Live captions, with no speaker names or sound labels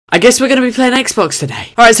I guess we're going to be playing Xbox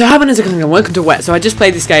today. Alright, so happening is and welcome to Wet. So I just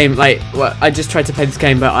played this game, I just tried to play this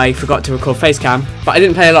game, but I forgot to record facecam. But I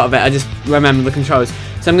didn't play a lot of it, I just remember the controls.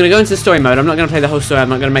 So I'm going to go into the story mode. I'm not going to play the whole story, I'm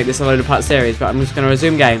not going to make this a load of part series, but I'm just going to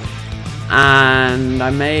resume game. And I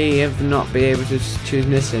may have not be able to choose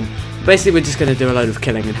missing. Basically, we're just going to do a load of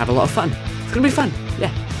killing and have a lot of fun. It's going to be fun,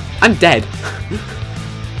 yeah. I'm dead.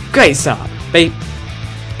 Great start. B.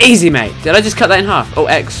 Easy, mate. Did I just cut that in half? Oh,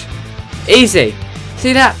 X. Easy.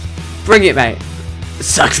 See that? Bring it, mate.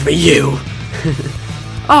 Sucks for you.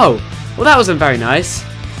 Oh, well that wasn't very nice.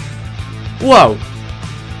 Whoa.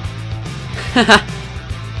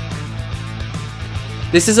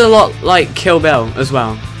 This is a lot like Kill Bill as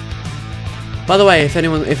well. By the way, if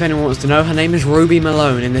anyone wants to know, her name is Ruby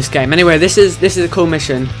Malone in this game. Anyway, this is a cool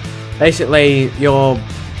mission. Basically, you're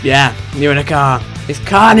in a car. It's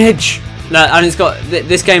carnage. No, and it's got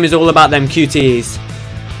this game is all about them QTEs,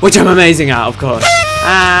 which I'm amazing at, of course.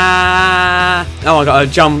 Oh, I gotta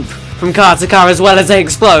jump from car to car as well as they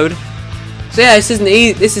explode. So yeah, this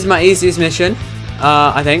is my easiest mission,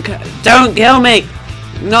 I think. Don't kill me!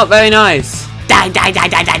 Not very nice. Die, die, die,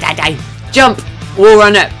 die, die, die, die. Jump! Wall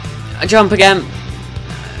run it. Jump again.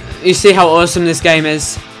 You see how awesome this game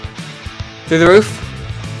is? Through the roof?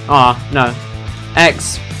 Ah, no.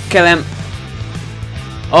 X, kill him.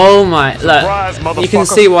 Oh my, look. You can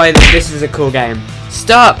see why this is a cool game.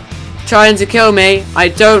 Stop trying to kill me. I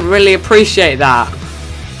don't really appreciate that.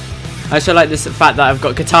 I also like this fact that I've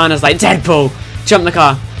got katanas like Deadpool. Jump the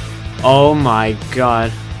car. Oh my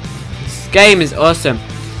god. This game is awesome.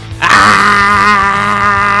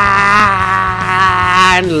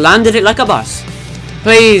 And landed it like a boss.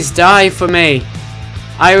 Please die for me.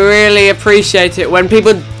 I really appreciate it when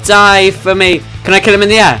people die for me. Can I kill him in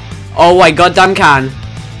the air? Oh, I goddamn can.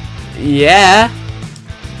 Yeah.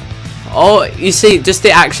 Oh, you see, just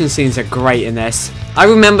the action scenes are great in this. I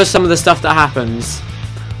remember some of the stuff that happens.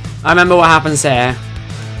 I remember what happens here.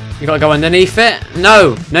 You gotta go underneath it.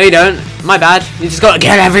 No, no you don't. My bad. You just gotta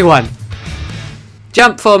kill everyone.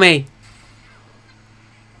 Jump for me.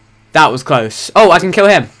 That was close. Oh, I can kill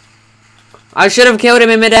him. I should have killed him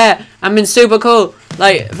in midair. I've been super cool.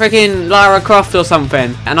 Like freaking Lara Croft or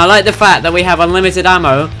something. And I like the fact that we have unlimited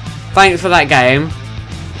ammo. Thanks for that game.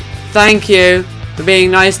 Thank you for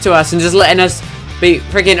being nice to us and just letting us be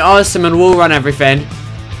freaking awesome and wall run everything.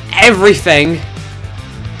 Everything.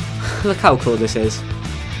 Look how cool this is.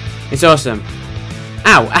 It's awesome.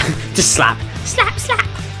 Ow. Just slap. Slap, slap.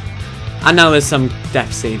 I know there's some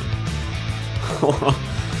death scene.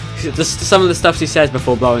 Just some of the stuff she says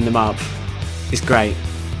before blowing them up is great.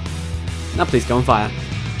 Now please go on fire.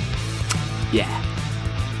 Yeah.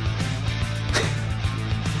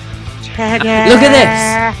 Look at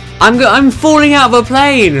this. I'm falling out of a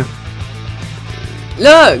plane.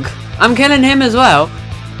 Look, I'm killing him as well.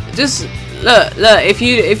 Just look.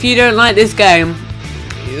 If you don't like this game,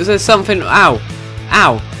 there's something.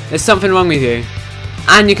 Ow. There's something wrong with you.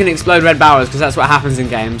 And you can explode red barrels because that's what happens in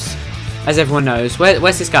games, as everyone knows.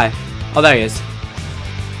 Where's this guy? Oh, there he is.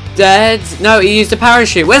 Dead. No, he used a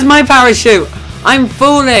parachute. Where's my parachute? I'm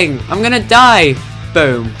falling. I'm gonna die.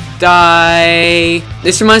 Boom. Die.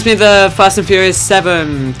 This reminds me of the Fast and Furious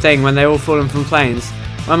 7 thing when they all fallen from planes.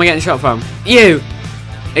 Where am I getting shot from? You!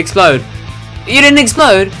 Explode. You didn't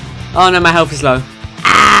explode? Oh no, my health is low.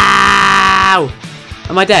 Ow!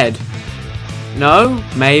 Am I dead? No?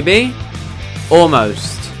 Maybe?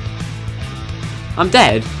 Almost. I'm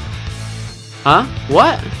dead? Huh?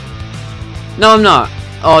 What? No, I'm not.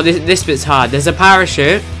 Oh, this bit's hard. There's a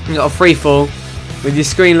parachute. You got a free fall. With your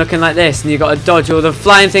screen looking like this, and you got to dodge all the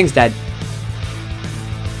flying things. Dead.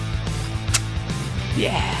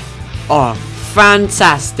 Yeah. Oh,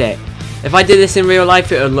 fantastic. If I did this in real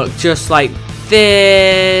life, it would look just like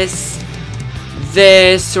this.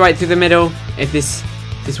 This right through the middle. If this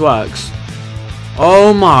works.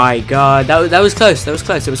 Oh my god, that was close. That was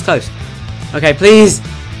close. It was close. Okay, please.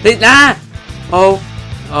 Nah. Oh.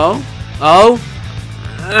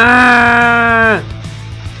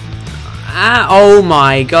 Oh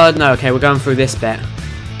my god, no. Okay, we're going through this bit.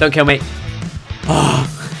 Don't kill me. Oh,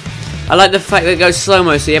 I like the fact that it goes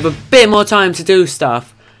slow-mo, so you have a bit more time to do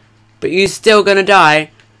stuff. But you're still gonna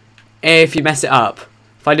die if you mess it up.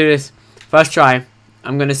 If I do this first try,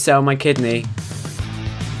 I'm gonna sell my kidney.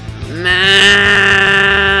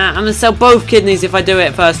 I'm gonna sell both kidneys if I do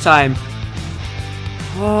it first time.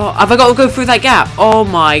 Oh, have I got to go through that gap? Oh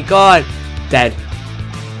my god. Dead.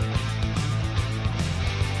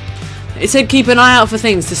 It said keep an eye out for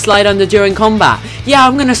things to slide under during combat. Yeah,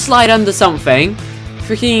 I'm gonna slide under something.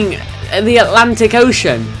 Freaking the Atlantic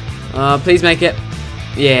Ocean. Please make it.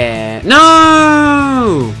 Yeah.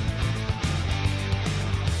 No!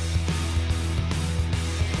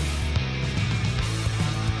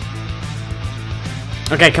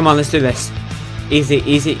 Okay, come on, let's do this. Easy,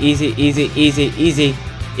 easy, easy, easy, easy, easy.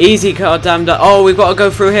 Easy, goddamn. Oh, we've got to go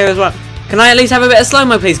through here as well. Can I at least have a bit of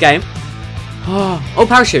slow-mo, please, game? Oh,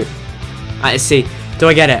 parachute. Alright, let's see. Do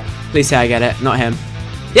I get it? Please say I get it. Not him.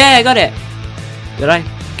 Yeah, I got it. Did I?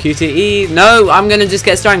 QTE. No, I'm going to just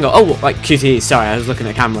get strangled. Oh, like QTE. Sorry, I was looking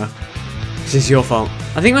at camera. This is your fault.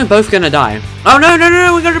 I think we're both going to die. Oh, no, no, no,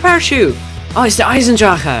 no. We got a parachute. Oh, it's the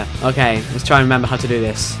Eisendrache. Okay, let's try and remember how to do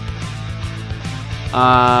this.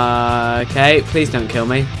 Okay, please don't kill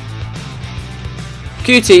me.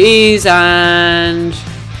 QTEs and...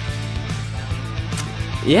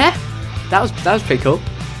 yeah, that was pretty cool.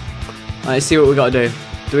 Alright, let's see what we got to do.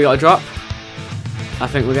 Do we got to drop? I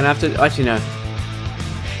think we're going to have to... actually, no.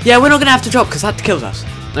 Yeah, we're not going to have to drop because that kills us.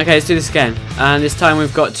 Okay, let's do this again. And this time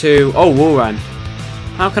we've got to... oh, wall run.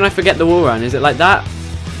 How can I forget the wall run? Is it like that?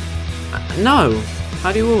 No.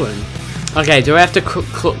 How do you wall run? Okay, do I have to...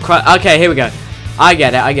 okay, here we go. I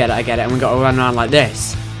get it, I get it, I get it. And we've got to run around like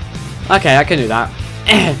this. Okay, I can do that.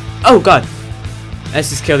 Oh, God. Let's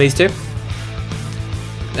just kill these two.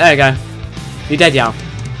 There we go. You dead, Yao?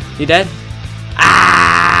 You dead?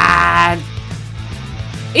 Ah!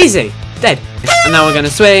 Easy. Dead. And now we're going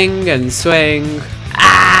to swing and swing.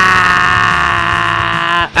 Ah!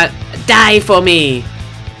 Die for me.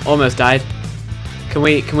 Almost died. Can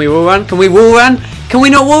we wall run? Can we wall run? Can we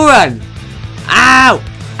not wall run? Ow!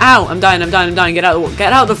 Ow! I'm dying, I'm dying, I'm dying. Get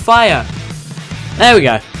out of the fire. There we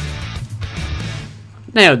go.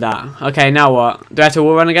 Nailed that. Okay, now what? Do I have to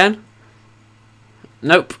wall run again?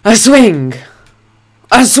 Nope. A swing!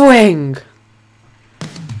 A swing!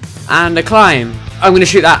 And a climb. I'm gonna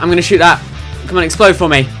shoot that, I'm gonna shoot that. Come on, explode for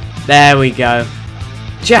me. There we go.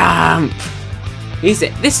 Jump! Easy.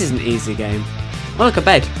 This is an easy game. Oh, look, a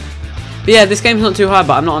bed. But yeah, this game's not too hard,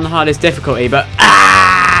 but I'm not on the hardest difficulty, but...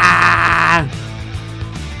 ah!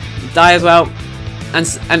 Die as well.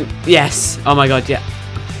 And yes. Oh my god, yeah.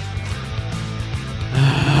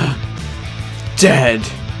 Dead.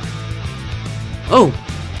 Oh.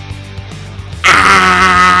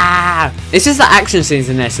 Ah! It's just the action scenes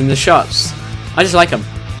in this and the shots. I just like them.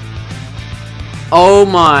 Oh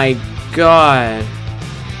my god.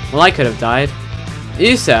 Well, I could have died.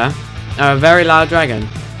 You, sir, are a very loud dragon.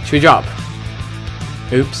 Should we drop?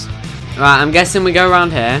 Oops. Right, I'm guessing we go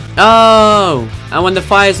around here. Oh! And when the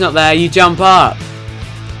fire's not there, you jump up.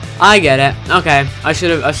 I get it. Okay. I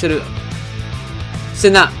should have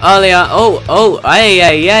seen that earlier. Oh,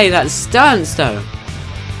 hey, that's stunts though.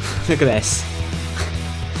 Look at this.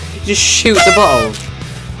 Just shoot the bottle.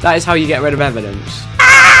 That is how you get rid of evidence.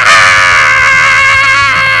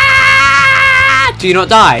 Do you not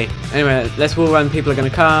die? Anyway, let's wall run. People are gonna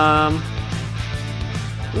come.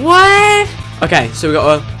 What? Okay, so we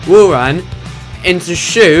got a wall run into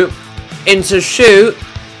shoot, into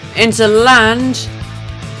land.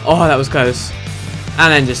 Oh, that was close.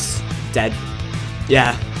 And then just dead.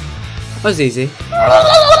 Yeah, that was easy.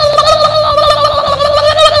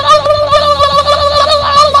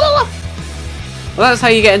 Well, that's how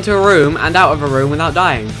you get into a room and out of a room without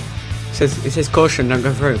dying. It says caution, don't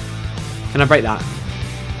go through. Can I break that?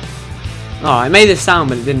 Oh, I made this sound,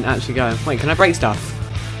 but it didn't actually go. Wait, can I break stuff?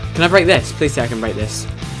 Can I break this? Please say I can break this.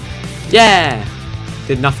 Yeah!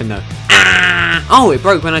 Did nothing though. Ah! Oh, it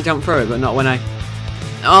broke when I jumped through it, but not when I...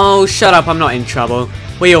 oh, shut up, I'm not in trouble.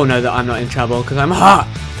 We all know that I'm not in trouble, because I'm hot!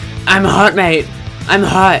 I'm hot, mate! I'm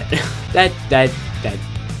hot! Dead, dead, dead.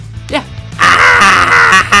 Yeah. Ah!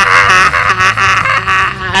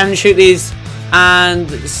 And shoot these. And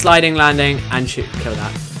sliding, landing, and shoot. Kill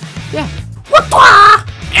that. Yeah.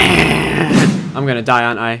 I'm gonna die,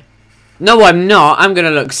 aren't I? No, I'm not. I'm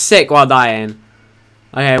gonna look sick while dying.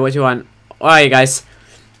 Okay, what do you want? Where are you guys?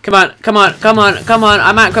 Come on, come on, come on, come on.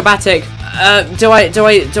 I'm acrobatic. Do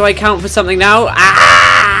I count for something now?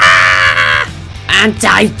 Ah! And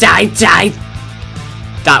die.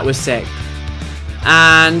 That was sick.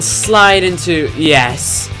 And slide into,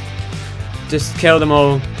 yes. Just kill them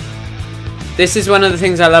all. This is one of the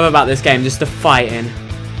things I love about this game, just the fighting.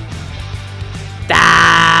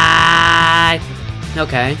 Die.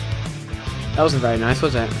 Okay. That wasn't very nice,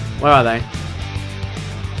 was it? Where are they?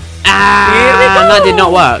 Ah! That did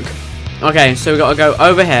not work. Okay, so we got to go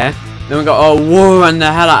over here. Then we got to wall run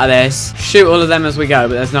the hell out of this. Shoot all of them as we go,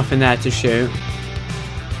 but there's nothing there to shoot.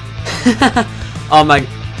 Oh my.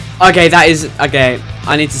 Okay, that is okay.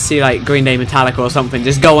 I need to see like Green Day Metallica or something.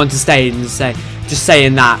 Just go onto stage and just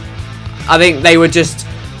saying that. I think they would just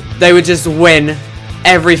win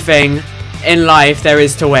everything in life there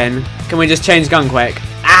is to win. Can we just change gun quick?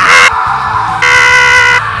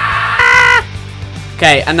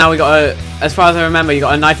 Okay, and now we got to, as far as I remember, you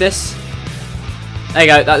got to knife this. There you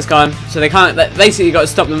go, that's gone. So they can't, basically you got to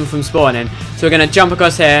stop them from spawning. So we're going to jump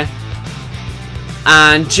across here.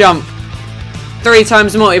 And jump. 3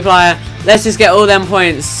 times multiplier. Let's just get all them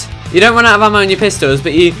points. You don't run out of ammo on your pistols,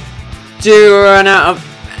 but you do run out of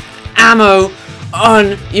ammo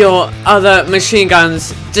on your other machine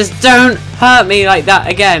guns. Just don't hurt me like that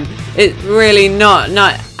again. It's really not. Oh,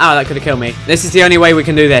 that could have killed me. This is the only way we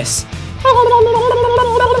can do this.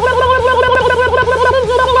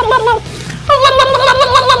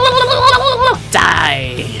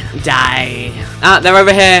 Die. Ah, they're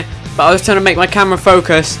over here, but I was trying to make my camera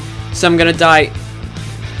focus, so I'm gonna die.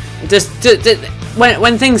 Just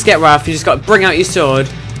when things get rough, you just got to bring out your sword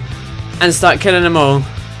and start killing them all,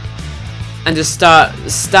 and just start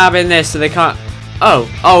stabbing this so they can't.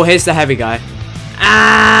 Oh, here's the heavy guy.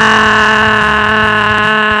 Ah!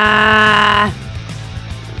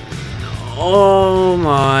 Oh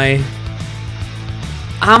my!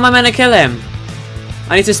 How am I meant to kill him?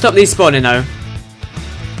 I need to stop these spawning though.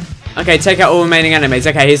 Okay, take out all remaining enemies.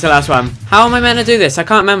 Okay, here's the last one. How am I meant to do this? I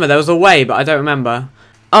can't remember. There was a way, but I don't remember.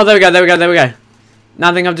 Oh, there we go. Now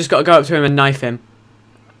I think I've just got to go up to him and knife him.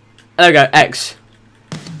 There we go. X.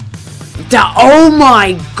 Oh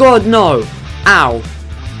my god, no. Ow.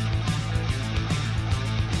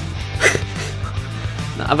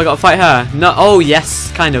 Have I got to fight her? No. Oh,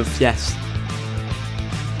 yes. Kind of. Yes.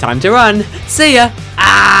 Time to run. See ya.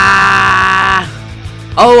 Ah.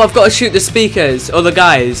 Oh, I've got to shoot the speakers. Or the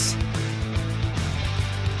guys.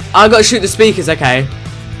 I've got to shoot the speakers. Okay.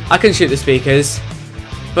 I can shoot the speakers.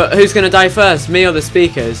 But who's going to die first? Me or the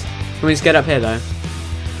speakers? Can we just get up here, though?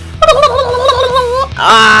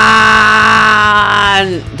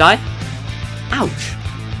 And die? Ouch.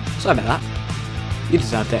 Sorry about that. You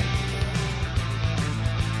deserved it.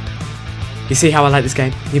 You see how I like this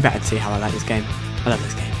game? You better see how I like this game. I love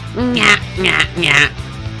this game.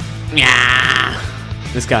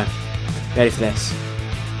 Let's go. Ready for this?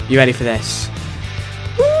 You ready for this?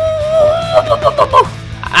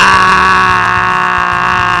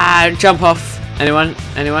 Jump off. Anyone?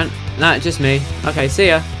 No, just me. Okay, see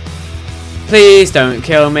ya. Please don't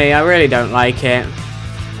kill me. I really don't like it.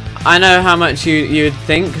 I know how much you'd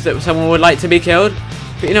think that someone would like to be killed,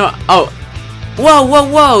 but you know what? Oh,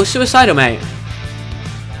 whoa! Suicidal, mate.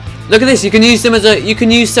 Look at this. You can use them as a. You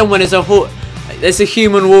can use someone as a. There's a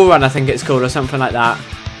human wall run, I think it's called, or something like that.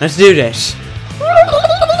 Let's do this.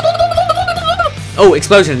 Oh,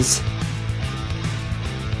 explosions.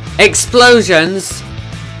 Explosions.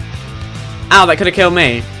 Ow, that could have killed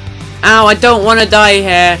me. Ow, I don't want to die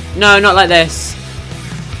here. No, not like this.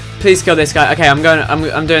 Please kill this guy. Okay, I'm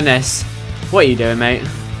doing this. What are you doing, mate?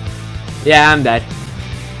 Yeah, I'm dead.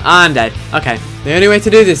 I'm dead. Okay. The only way to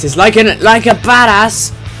do this is like a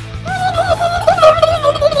badass.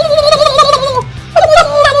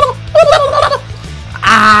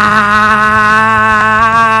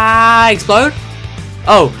 Ah! Explode?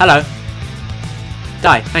 Oh, hello.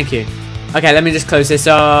 Die. Thank you. Okay, let me just close this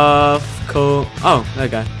off. Cool. Oh, there we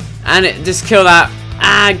go. And just kill that.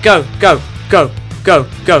 Ah, go.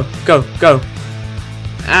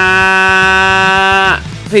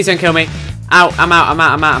 Please don't kill me. Ow, I'm out.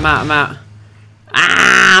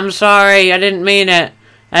 Ah, I'm sorry. I didn't mean it.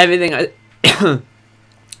 Everything I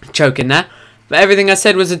choking there. But everything I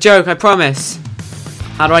said was a joke, I promise.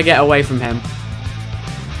 How do I get away from him?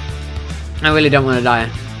 I really don't want to die.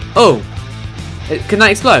 Oh. Can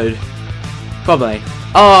that explode? Probably.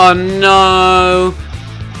 Oh no.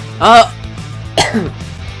 Oh.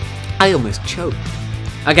 I almost choked.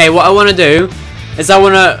 Okay, what I want to do is I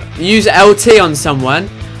want to use LT on someone,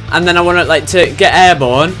 and then I want to get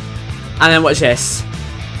airborne, and then watch this,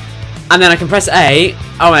 and then I can press A.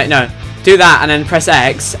 Oh wait, no, do that and then press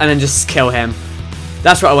X and then just kill him.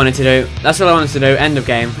 That's what I wanted to do. End of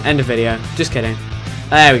game. End of video. Just kidding.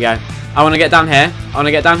 There we go. I want to get down here. I want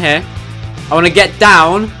to get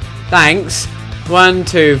down. Thanks. 1,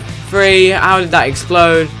 2, 3. How did that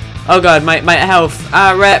explode? Oh god, my health.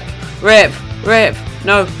 Rip.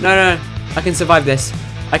 No. I can survive this.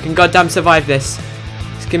 I can goddamn survive this.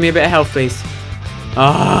 Just give me a bit of health, please.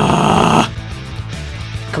 Ah!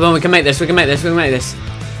 Come on, we can make this.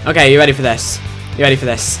 Okay, you ready for this?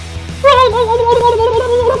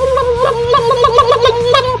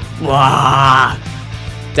 Wah!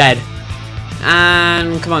 Dead.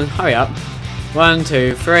 And come on, hurry up. 1,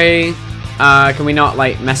 2, 3. Can we not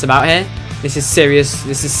mess about here? This is serious.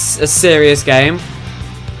 This is a serious game.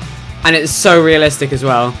 And it's so realistic as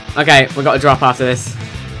well. Okay, we've got to drop after this.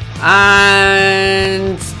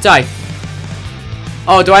 And die.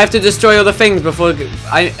 Oh, do I have to destroy all the things before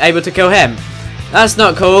I'm able to kill him? That's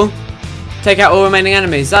not cool. Take out all remaining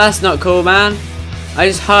enemies. That's not cool, man. I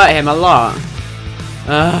just hurt him a lot.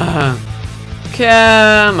 Come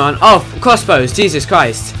on. Oh, crossbows. Jesus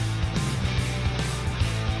Christ.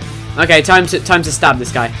 Okay, time to stab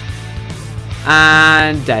this guy.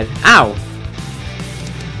 And dead. Ow.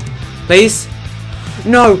 Please.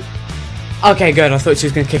 No. Okay, good. I thought she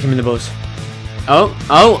was going to kick him in the balls. Oh.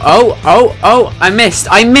 I missed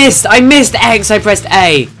X. I pressed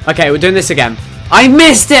A. Okay, we're doing this again. I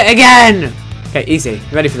missed it again. Okay, easy.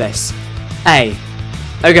 You ready for this? A.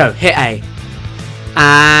 There we go. Hit A.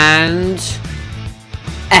 And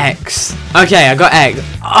X. Okay, I got X.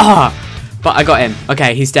 But I got him.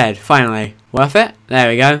 Okay, he's dead. Finally. Worth it? There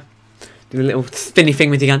we go. Do a little spinny thing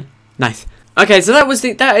with your gun. Nice. Okay, so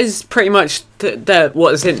that is pretty much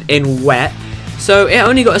what's in wet. So it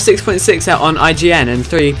only got a 6.6 out on IGN and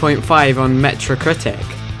 3.5 on Metacritic.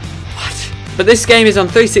 What? But this game is on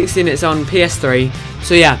 360 and it's on PS3.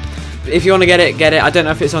 So yeah, if you want to get it, get it. I don't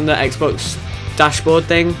know if it's on the Xbox dashboard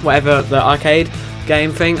thing, whatever, the arcade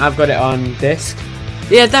game thing. I've got it on disc.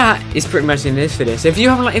 Yeah, that is pretty much in this video. So if you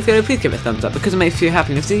haven't liked the video, please give it a thumbs up because it makes you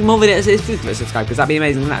happy. And if you see more videos, please give it a subscribe because that'd be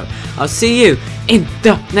amazing. Now, I'll see you in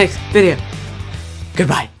the next video.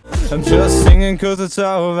 Goodbye. I'm just singing 'cause it's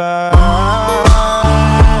over.